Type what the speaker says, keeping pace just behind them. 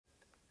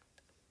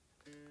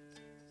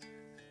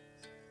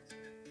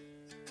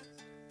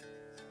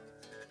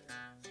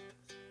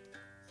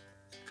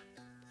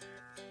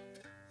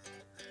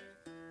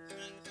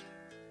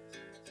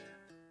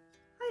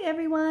Hi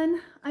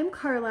everyone, I'm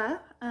Karla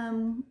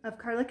of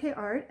Karla Kay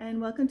Art, and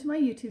welcome to my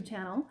YouTube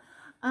channel.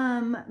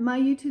 My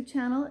YouTube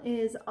channel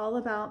is all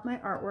about my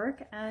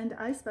artwork, and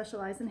I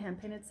specialize in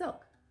hand-painted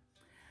silk.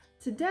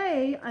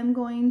 Today I'm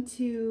going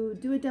to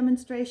do a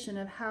demonstration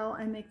of how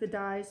I make the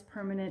dyes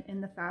permanent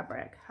in the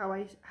fabric, how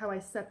I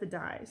set the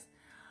dyes.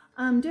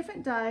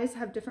 Different dyes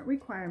have different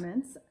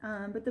requirements,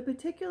 but the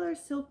particular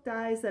silk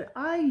dyes that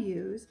I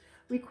use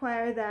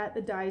require that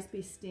the dyes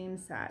be steam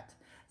set.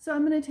 So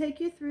I'm going to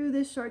take you through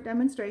this short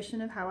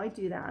demonstration of how I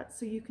do that,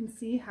 so you can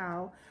see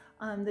how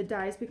the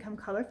dyes become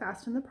color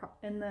fast in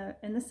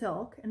the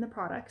silk, in the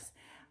products.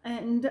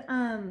 And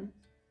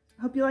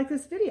hope you like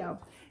this video.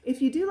 If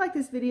you do like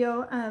this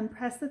video,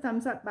 press the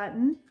thumbs up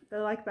button, the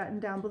like button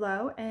down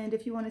below, and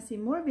if you want to see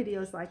more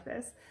videos like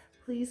this,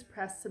 please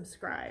press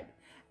subscribe.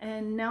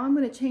 And now I'm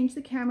going to change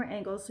the camera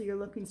angle so you're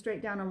looking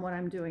straight down on what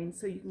I'm doing,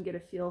 so you can get a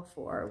feel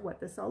for what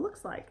this all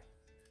looks like.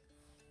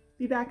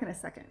 Be back in a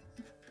second.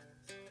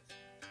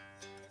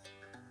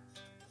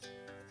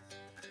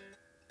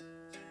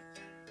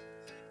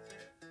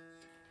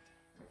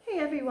 Hey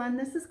everyone,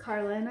 this is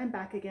Karla and I'm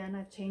back again.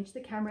 I've changed the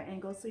camera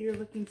angle so you're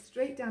looking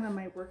straight down on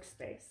my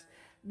workspace.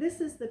 This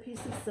is the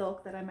piece of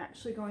silk that I'm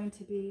actually going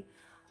to be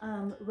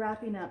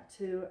wrapping up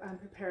to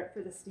prepare it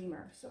for the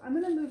steamer. So I'm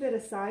going to move it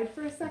aside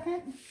for a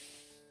second.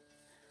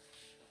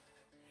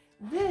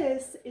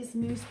 This is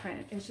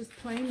newsprint. It's just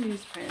plain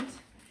newsprint,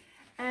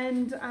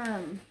 and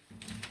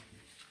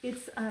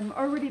it's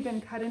already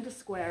been cut into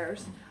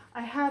squares.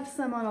 I have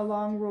some on a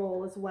long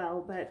roll as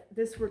well, but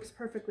this works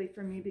perfectly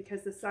for me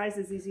because the size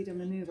is easy to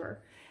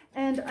maneuver.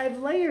 And I've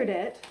layered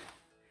it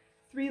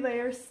 3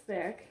 layers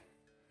thick,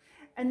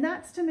 and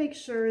that's to make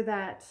sure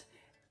that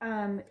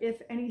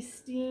if any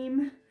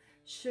steam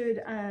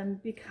should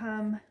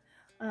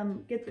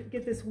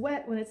get this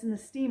wet when it's in the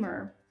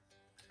steamer,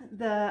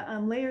 the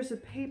layers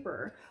of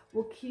paper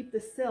will keep the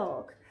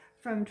silk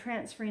from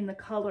transferring the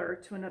color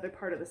to another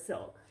part of the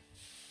silk.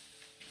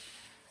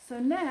 So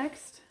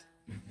next,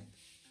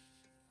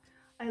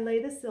 I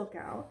lay the silk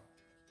out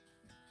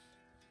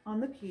on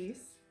the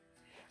piece,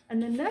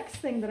 and the next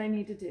thing that I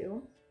need to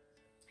do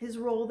is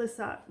roll this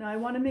up. Now I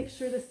want to make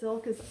sure the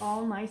silk is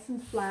all nice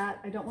and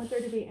flat. I don't want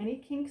there to be any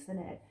kinks in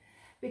it,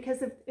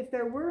 because if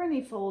there were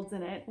any folds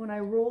in it, when I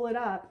roll it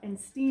up and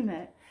steam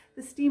it,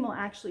 the steam will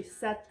actually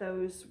set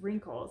those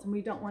wrinkles, and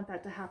we don't want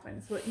that to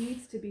happen. So it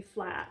needs to be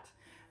flat.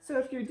 So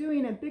if you're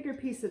doing a bigger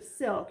piece of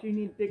silk, you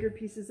need bigger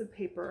pieces of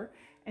paper,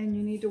 and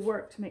you need to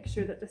work to make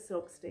sure that the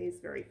silk stays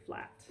very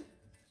flat.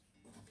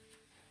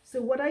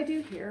 So what I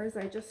do here is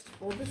I just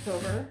fold this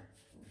over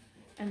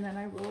and then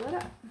I roll it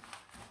up.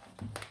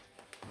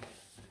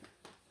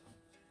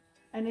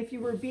 And if you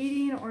were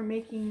beading or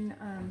making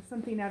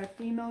something out of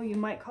fimo, you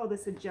might call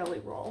this a jelly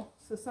roll.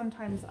 So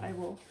sometimes I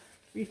will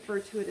refer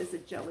to it as a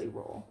jelly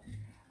roll.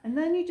 And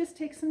then you just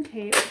take some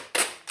tape,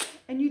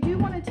 and you do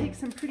want to take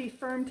some pretty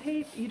firm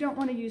tape. You don't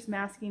want to use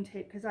masking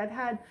tape, because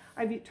I've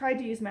tried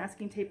to use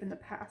masking tape in the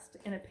past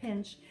in a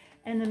pinch,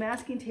 and the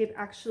masking tape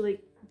actually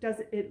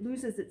it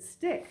loses its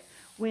stick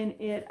when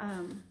it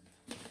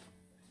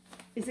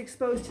is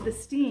exposed to the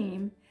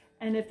steam.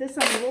 And if this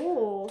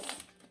unrolls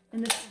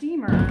in the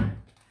steamer,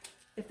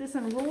 if this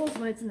unrolls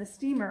when it's in the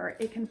steamer,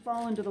 it can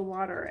fall into the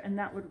water, and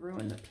that would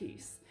ruin the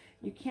piece.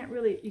 You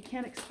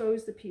can't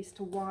expose the piece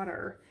to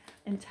water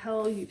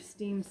until you've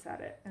steam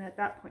set it, and at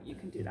that point you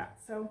can do that.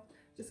 So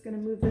just going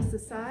to move this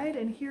aside,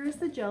 and here's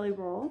the jelly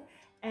roll,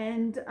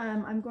 and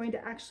I'm going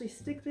to actually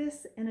stick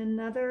this in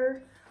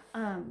another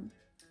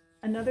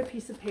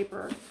piece of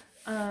paper,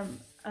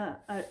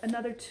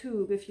 another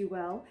tube, if you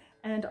will,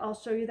 and I'll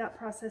show you that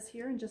process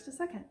here in just a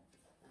second.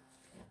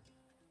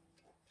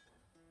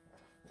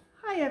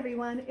 Hi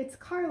everyone, it's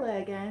Karla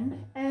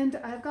again, and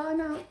I've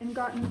gone out and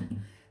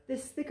gotten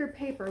this thicker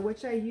paper,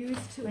 which I use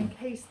to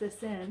encase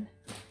this in,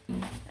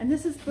 and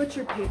this is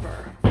butcher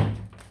paper.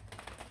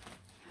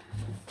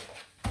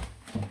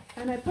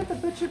 And I put the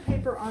butcher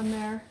paper on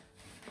there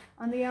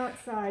on the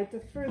outside to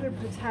further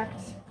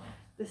protect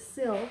the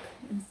silk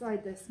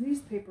inside this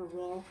newspaper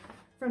roll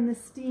from the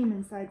steam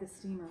inside the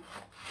steamer.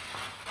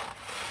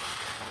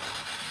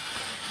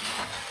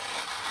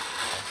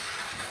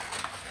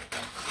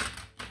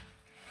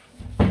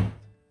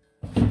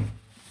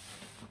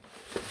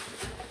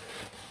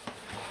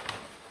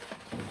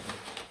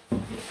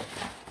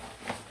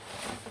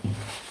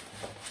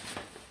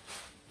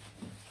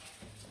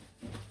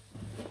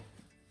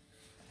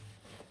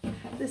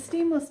 The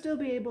steam will still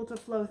be able to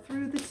flow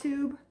through the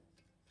tube,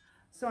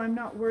 so I'm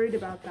not worried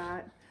about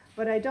that.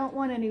 But I don't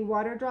want any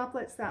water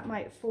droplets that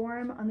might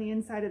form on the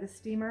inside of the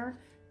steamer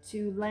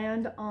to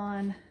land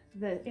on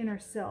the inner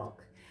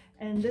silk,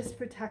 and this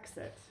protects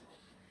it.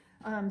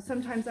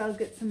 Sometimes I'll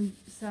get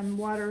some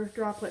water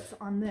droplets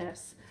on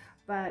this,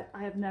 but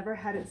I have never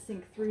had it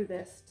sink through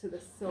this to the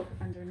silk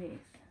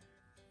underneath.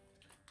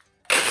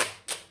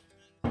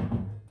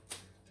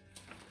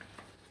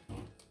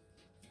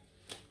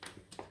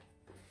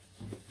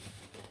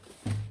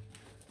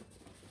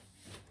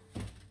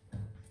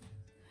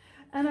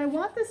 And I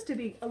want this to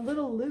be a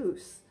little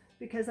loose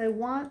because I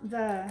want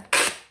the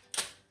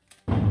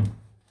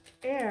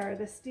air,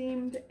 the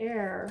steamed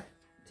air,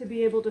 to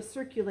be able to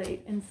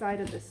circulate inside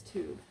of this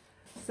tube.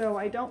 So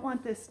I don't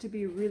want this to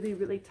be really,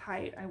 really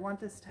tight. I want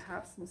this to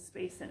have some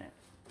space in it.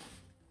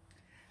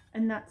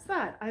 And that's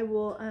that. I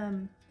will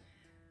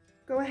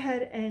go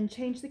ahead and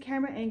change the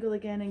camera angle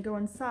again and go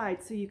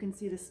inside so you can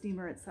see the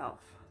steamer itself.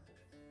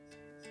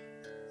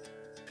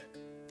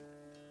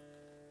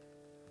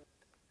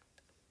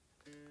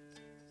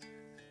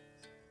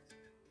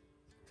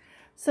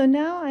 So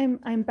now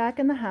I'm back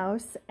in the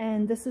house,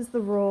 and this is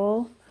the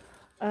roll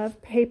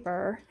of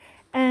paper,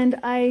 and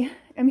I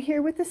am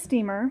here with the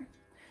steamer.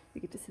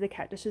 You get to see the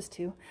cat dishes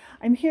too.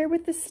 I'm here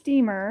with the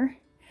steamer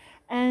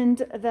and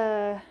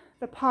the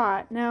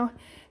pot. Now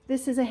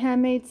this is a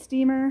handmade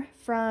steamer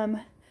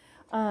from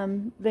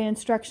the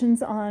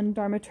instructions on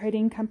Dharma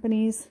Trading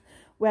Company's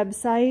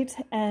website,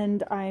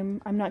 and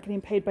I'm not getting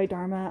paid by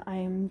Dharma.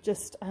 I'm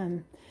just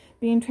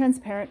being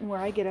transparent in where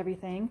I get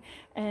everything.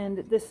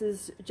 And this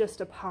is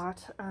just a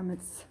pot.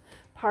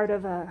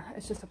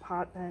 It's just a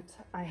pot that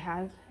I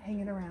have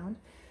hanging around.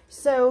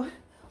 So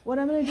what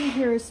I'm going to do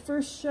here is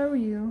first show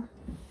you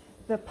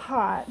the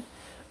pot.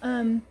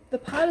 The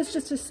pot is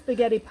just a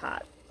spaghetti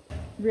pot,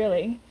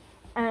 really.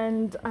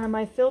 And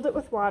I filled it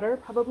with water,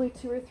 probably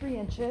 2 or 3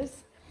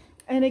 inches.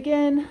 And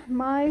again,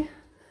 my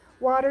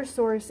water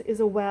source is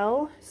a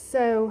well,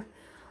 so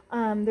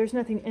there's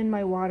nothing in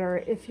my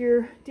water. If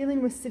you're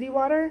dealing with city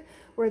water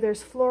where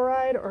there's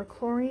fluoride or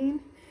chlorine,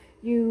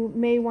 you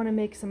may want to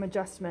make some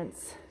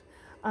adjustments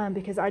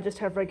because I just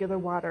have regular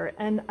water.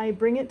 And I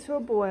bring it to a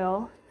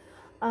boil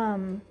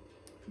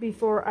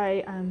before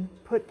I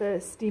put the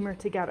steamer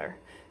together.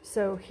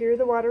 So here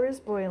the water is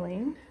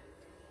boiling,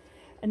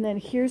 and then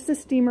here's the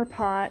steamer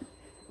pot,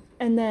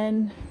 and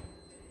then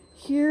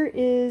here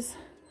is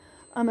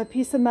a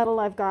piece of metal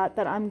I've got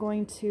that I'm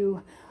going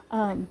to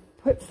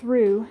put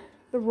through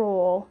the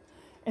roll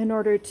in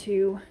order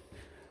to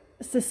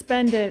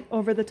suspend it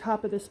over the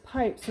top of this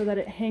pipe so that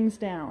it hangs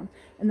down.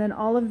 And then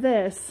all of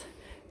this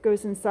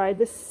goes inside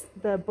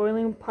the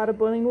boiling pot of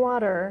boiling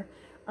water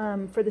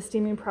for the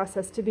steaming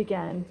process to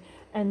begin.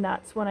 And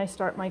that's when I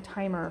start my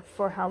timer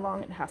for how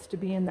long it has to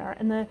be in there.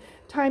 And the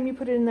time you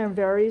put it in there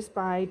varies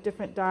by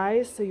different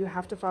dyes, so you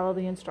have to follow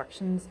the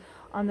instructions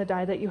on the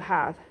dye that you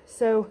have.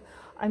 So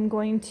I'm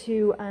going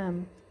to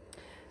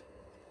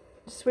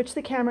switch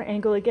the camera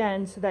angle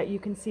again so that you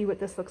can see what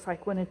this looks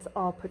like when it's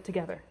all put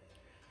together.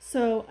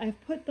 So I've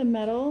put the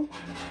metal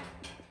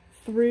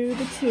through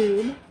the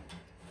tube,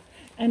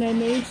 and I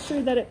made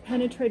sure that it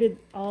penetrated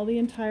the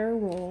entire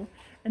roll,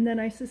 and then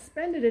I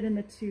suspended it in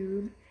the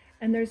tube,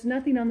 and there's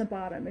nothing on the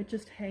bottom. It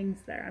just hangs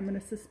there. I'm going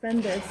to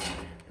suspend this,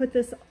 put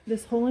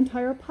this whole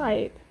entire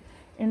pipe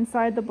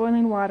inside the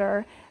boiling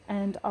water,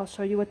 and I'll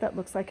show you what that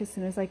looks like as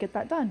soon as I get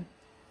that done.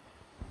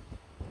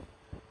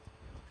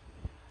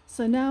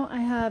 So now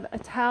I have a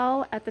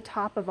towel at the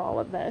top of all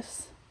of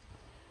this,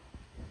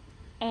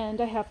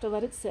 and I have to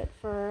let it sit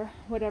for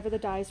whatever the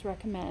dyes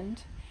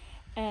recommend,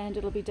 and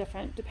it'll be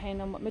different depending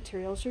on what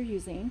materials you're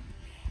using.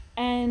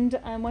 And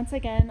once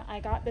again, I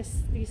got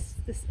these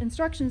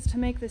instructions to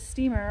make this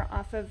steamer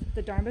off of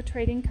the Dharma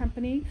Trading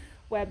Company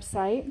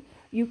website.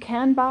 You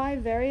can buy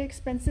very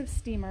expensive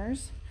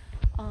steamers.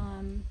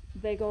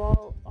 They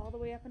go all the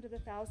way up into the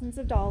thousands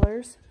of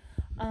dollars.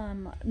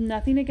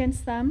 Nothing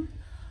against them.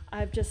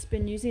 I've just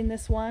been using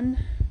this one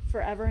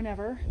forever and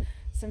ever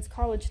since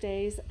college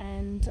days,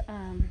 and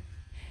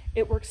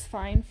it works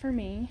fine for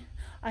me.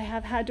 I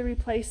have had to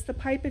replace the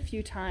pipe a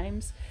few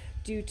times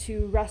due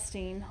to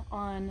rusting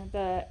on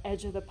the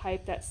edge of the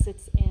pipe that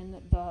sits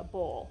in the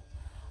bowl.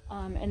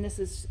 And this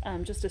is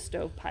just a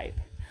stove pipe.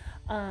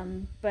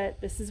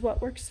 But this is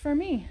what works for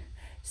me.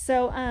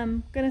 So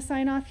I'm gonna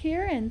sign off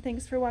here, and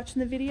thanks for watching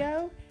the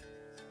video.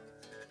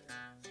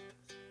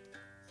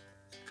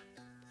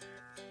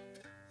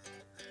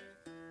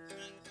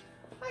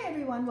 Hi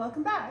everyone,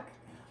 welcome back.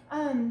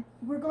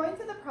 We're going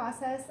through the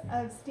process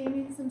of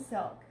steaming some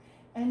silk.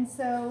 And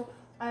so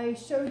I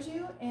showed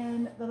you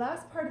in the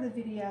last part of the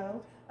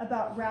video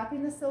about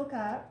wrapping the silk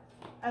up,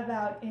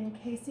 about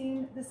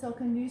encasing the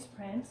silk in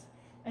newsprint,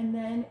 and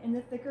then in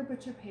the thicker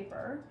butcher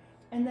paper.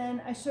 And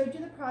then I showed you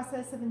the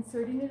process of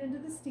inserting it into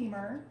the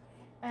steamer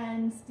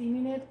and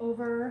steaming it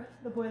over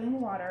the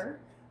boiling water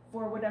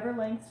for whatever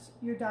length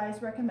your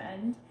dyes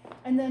recommend.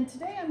 And then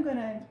today I'm going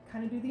to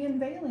kind of do the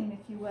unveiling,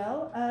 if you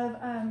will, of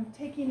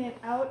taking it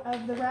out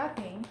of the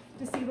wrapping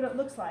to see what it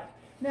looks like.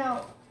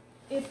 Now,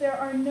 if there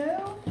are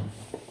no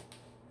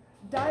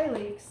dye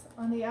leaks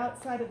on the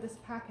outside of this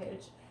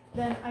package,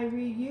 then I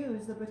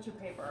reuse the butcher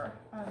paper.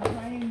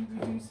 Try and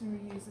reduce and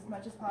reuse as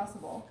much as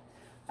possible.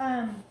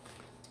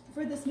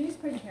 For this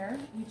newsprint here,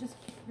 you just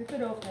rip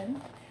it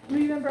open.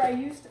 Remember, I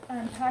used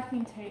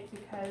packing tape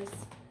because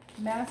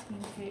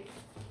masking tape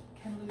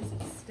can lose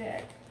its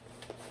stick,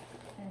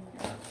 and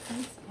your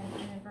piece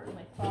can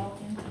inadvertently fall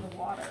into the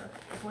water,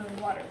 the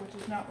boiling water,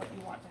 which is not what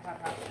you want to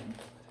have happen.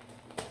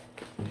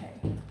 Okay,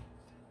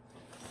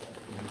 so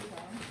here we go.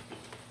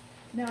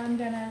 Now I'm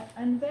going to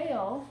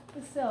unveil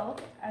the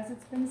silk as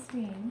it's been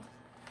steamed.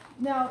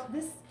 Now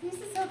this piece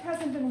of silk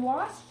hasn't been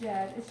washed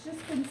yet, it's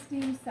just been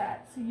steam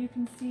set, so you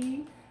can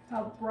see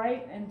how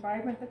bright and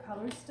vibrant the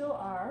colors still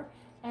are.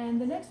 And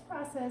the next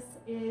process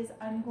is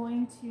I'm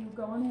going to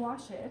go and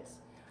wash it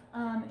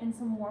in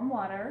some warm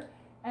water,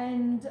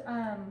 and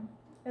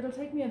it'll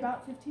take me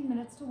about 15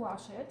 minutes to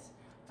wash it.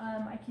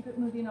 I keep it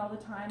moving all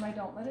the time. I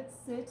don't let it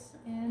sit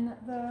in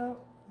the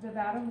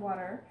vat of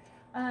water.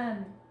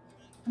 I'm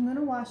going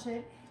to wash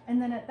it,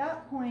 and then at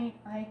that point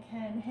I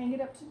can hang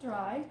it up to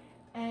dry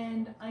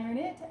and iron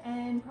it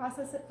and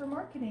process it for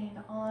marketing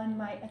on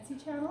my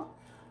Etsy channel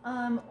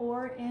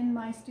or in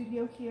my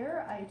studio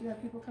here. I do have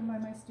people come by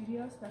my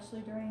studio, especially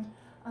during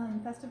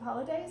festive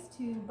holidays,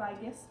 to buy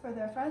gifts for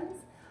their friends,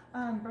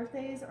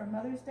 birthdays or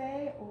Mother's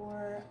Day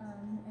or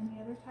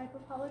any other type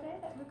of holiday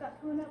that we've got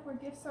coming up where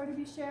gifts are to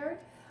be shared.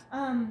 So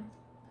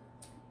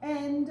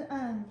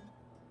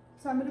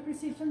I'm going to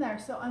proceed from there.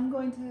 So I'm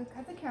going to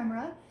cut the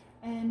camera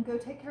and go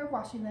take care of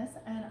washing this,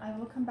 and I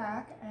will come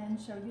back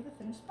and show you the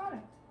finished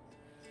product.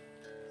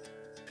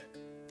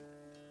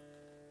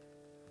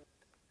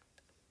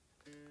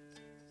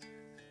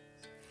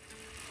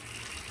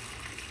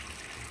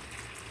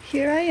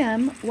 Here I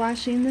am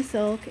washing the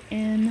silk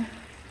in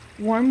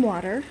warm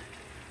water,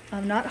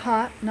 not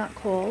hot, not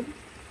cold,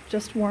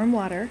 just warm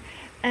water.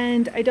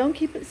 And I don't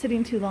keep it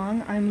sitting too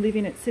long. I'm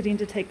leaving it sitting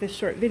to take this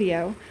short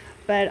video,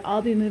 but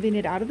I'll be moving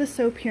it out of the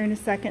soap here in a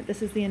second.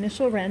 This is the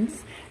initial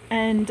rinse,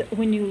 and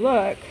when you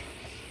look,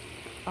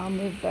 I'll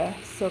move the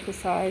silk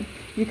aside,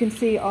 you can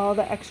see all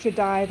the extra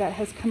dye that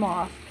has come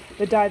off,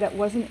 the dye that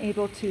wasn't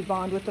able to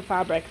bond with the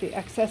fabric, the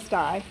excess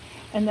dye.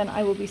 And then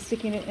I will be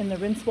sticking it in the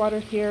rinse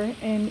water here,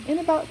 and in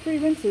about 3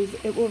 rinses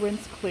it will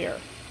rinse clear.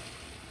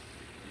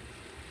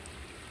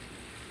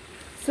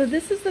 So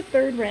this is the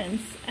 3rd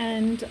rinse,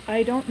 and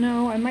I don't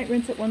know, I might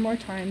rinse it one more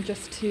time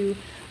just to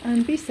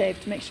be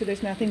safe, to make sure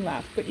there's nothing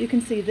left. But you can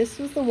see this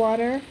was the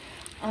water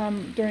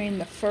during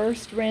the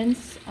 1st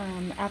rinse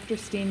after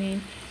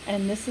steaming,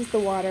 and this is the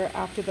water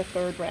after the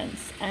 3rd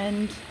rinse.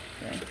 And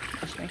here,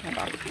 wash my hand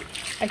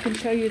off. I can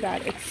show you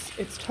that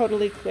it's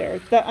totally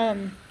clear.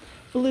 The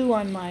blue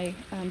on my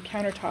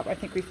countertop I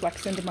think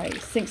reflects into my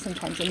sink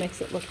sometimes and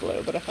makes it look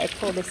blue, but if I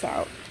pull this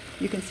out,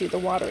 you can see the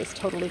water is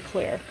totally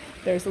clear.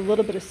 There's a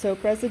little bit of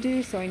soap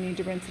residue, so I need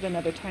to rinse it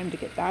another time to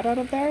get that out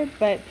of there,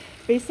 but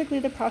basically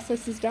the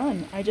process is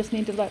done. I just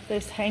need to let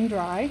this hang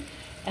dry,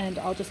 and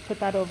I'll just put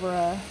that over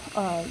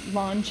a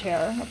lawn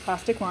chair, a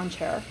plastic lawn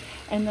chair,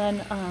 and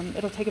then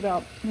it'll take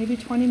about maybe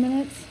 20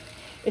 minutes.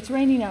 It's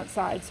raining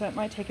outside, so it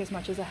might take as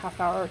much as a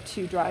half hour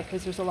to dry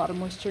because there's a lot of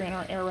moisture in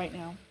our air right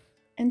now.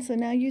 And so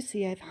now you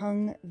see I've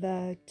hung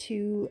the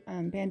 2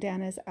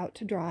 bandanas out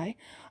to dry.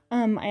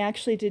 I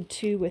actually did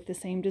 2 with the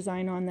same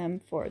design on them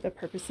for the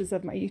purposes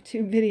of my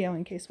YouTube video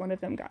in case one of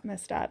them got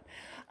messed up.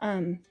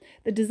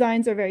 The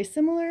designs are very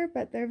similar,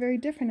 but they're very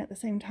different at the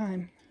same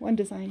time. One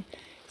design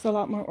is a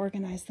lot more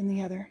organized than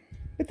the other.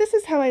 But this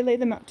is how I lay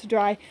them out to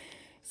dry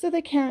so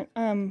they can't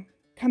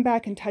come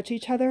back and touch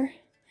each other.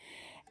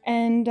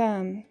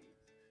 And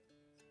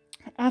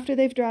after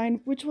they've dried,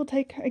 which will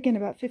take, again,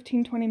 about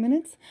 15-20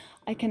 minutes,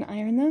 I can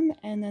iron them,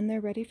 and then they're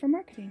ready for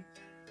marketing.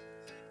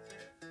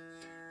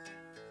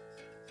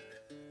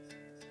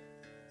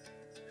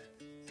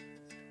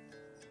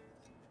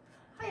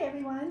 Hi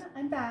everyone,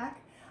 I'm back.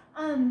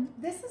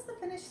 This is the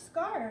finished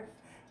scarf.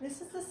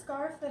 This is the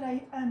scarf that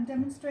I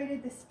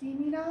demonstrated the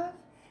steaming of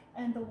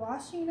and the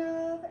washing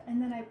of,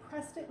 and then I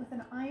pressed it with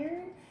an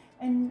iron,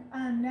 and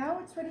now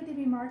it's ready to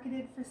be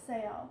marketed for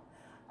sale.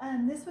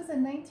 This was a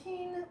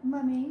 19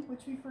 mummy,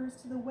 which refers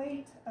to the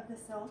weight of the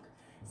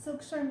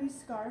silk charmeuse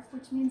scarf,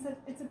 which means that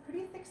it's a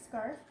pretty thick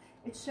scarf.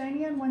 It's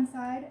shiny on one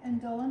side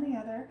and dull on the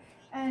other,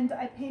 and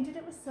I painted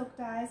it with silk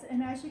dyes,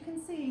 and as you can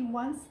see,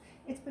 once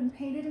it's been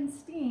painted and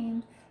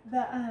steamed,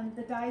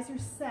 the dyes are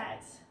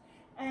set,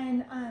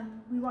 and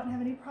we won't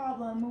have any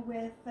problem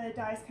with the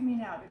dyes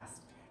coming out.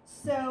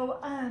 So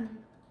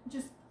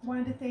just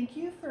wanted to thank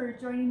you for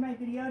joining my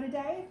video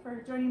today,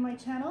 for joining my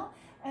channel.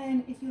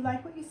 And if you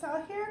like what you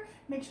saw here,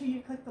 make sure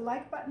you click the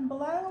like button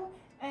below.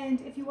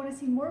 And if you want to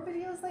see more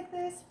videos like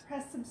this,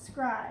 press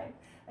subscribe.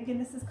 Again,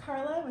 this is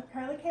Karla with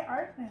Karla Kay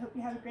Art, and I hope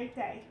you have a great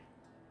day.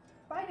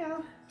 Bye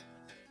now.